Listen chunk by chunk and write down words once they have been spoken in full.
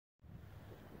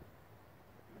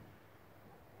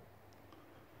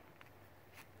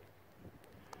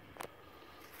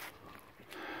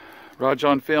Raj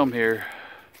on Film here.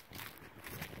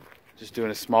 Just doing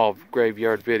a small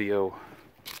graveyard video.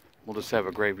 We'll just have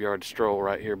a graveyard stroll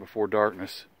right here before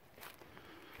darkness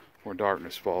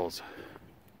falls.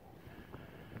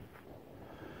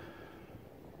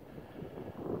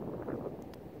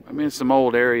 I'm in some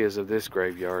old areas of this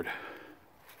graveyard.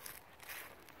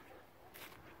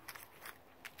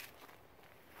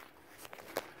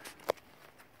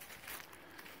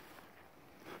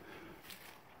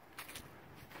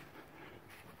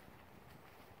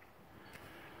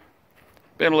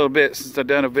 Been a little bit since I've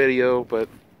done a video, but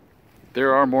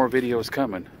there are more videos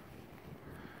coming.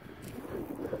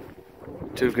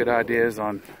 2 good ideas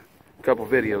on a couple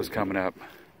videos coming up.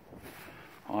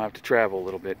 I'll have to travel a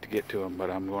little bit to get to them, but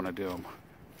I'm going to do them.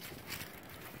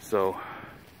 So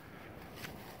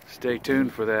stay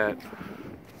tuned for that.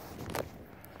 It'll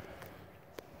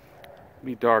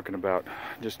be dark in about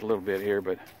just a little bit here,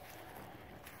 but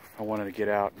I wanted to get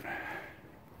out.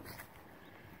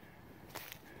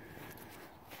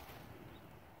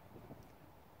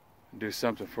 Do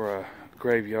something for a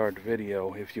graveyard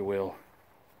video, if you will,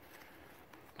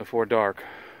 before dark.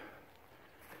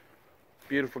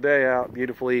 Beautiful day out,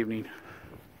 beautiful evening.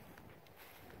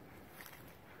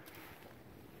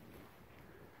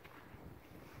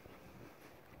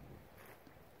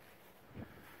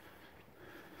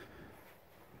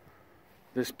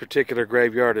 This particular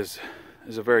graveyard is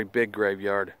a very big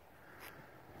graveyard.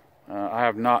 I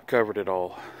have not covered it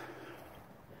all.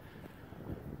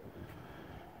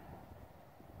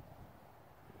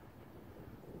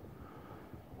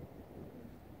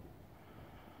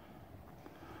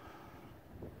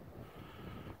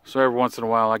 So every once in a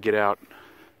while I get out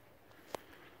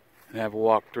and have a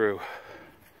walk through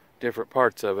different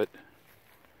parts of it.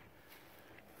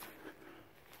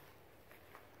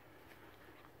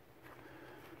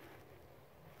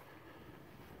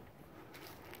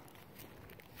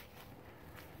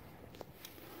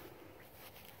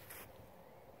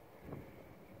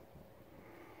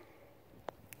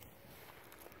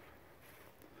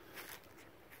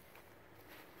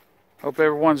 Hope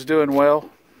everyone's doing well.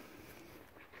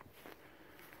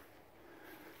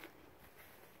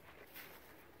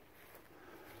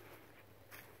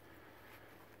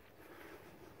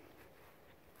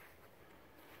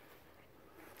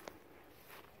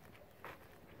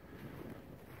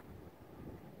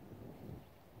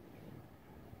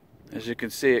 As you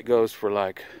can see, it goes for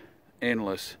like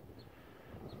endless.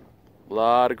 A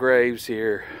lot of graves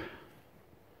here.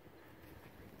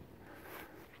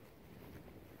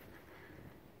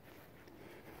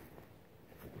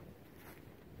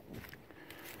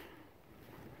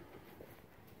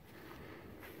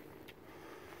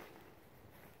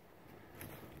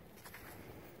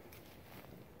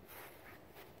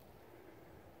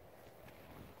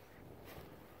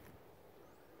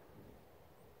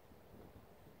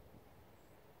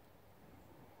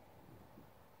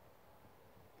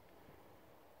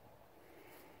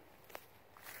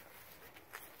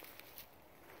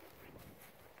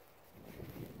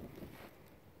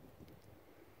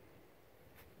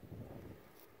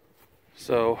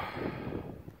 So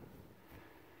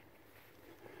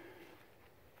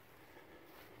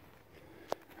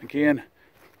again,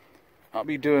 I'll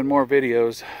be doing more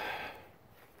videos.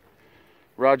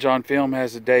 Raj on Film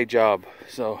has a day job,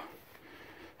 so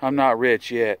I'm not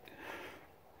rich yet.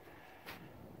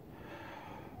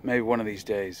 Maybe one of these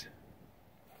days.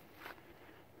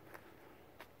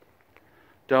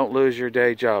 Don't lose your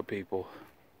day job, people.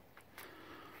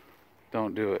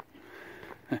 Don't do it.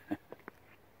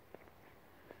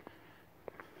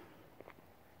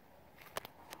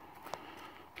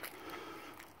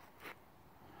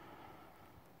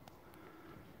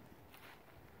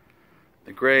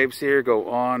 The graves here go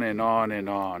on and on and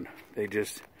on. They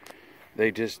just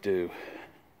do.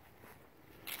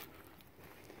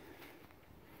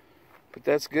 But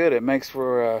that's good. It makes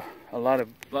for a lot of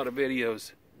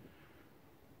videos.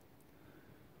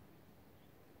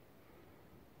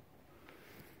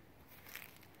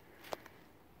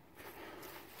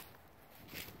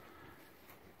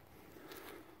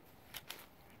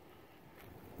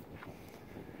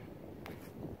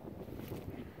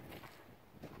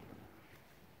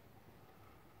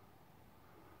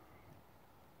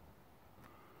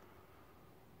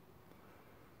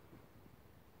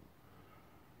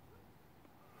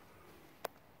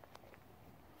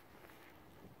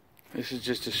 This is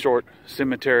just a short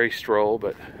cemetery stroll,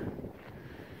 but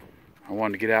I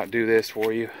wanted to get out and do this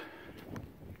for you.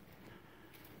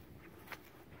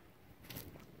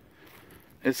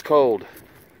 It's cold.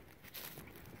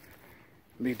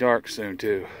 It'll be dark soon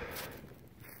too.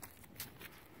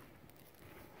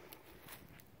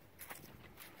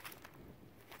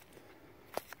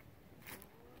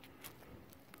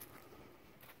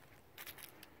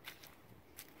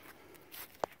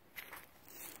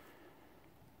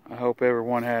 hope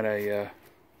everyone had a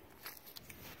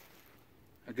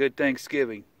good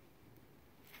Thanksgiving.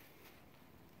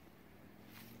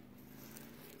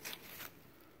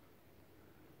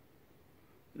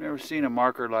 Never seen a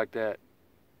marker like that.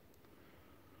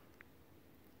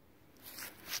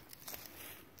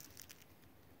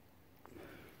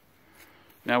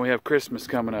 Now we have Christmas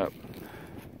coming up.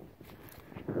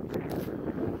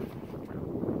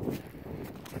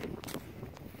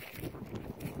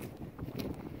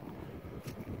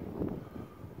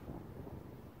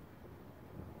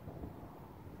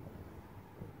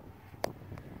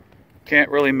 Can't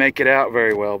really make it out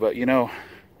very well, but you know,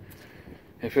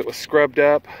 if it was scrubbed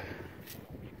up,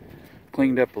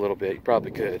 cleaned up a little bit, you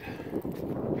probably could.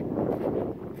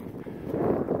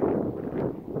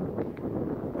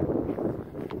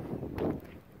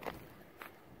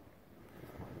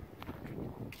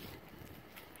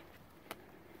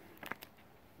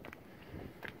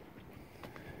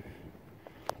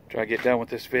 Try to get done with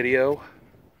this video.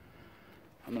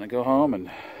 I'm gonna go home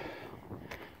and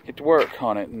get to work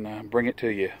on it and bring it to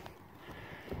you.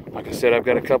 Like I said, I've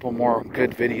got a couple more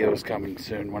good videos coming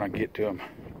soon when I get to them.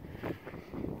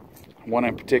 One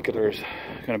in particular is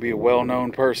going to be a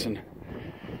well-known person.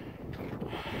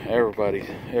 Everybody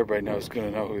knows,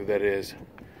 going to know who that is.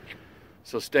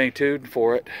 So stay tuned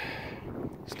for it.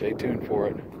 Stay tuned for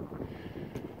it.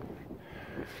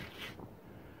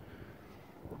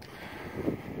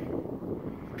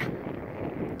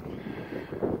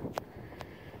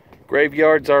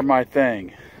 Graveyards are my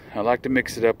thing. I like to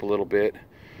mix it up a little bit.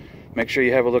 Make sure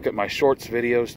you have a look at my shorts videos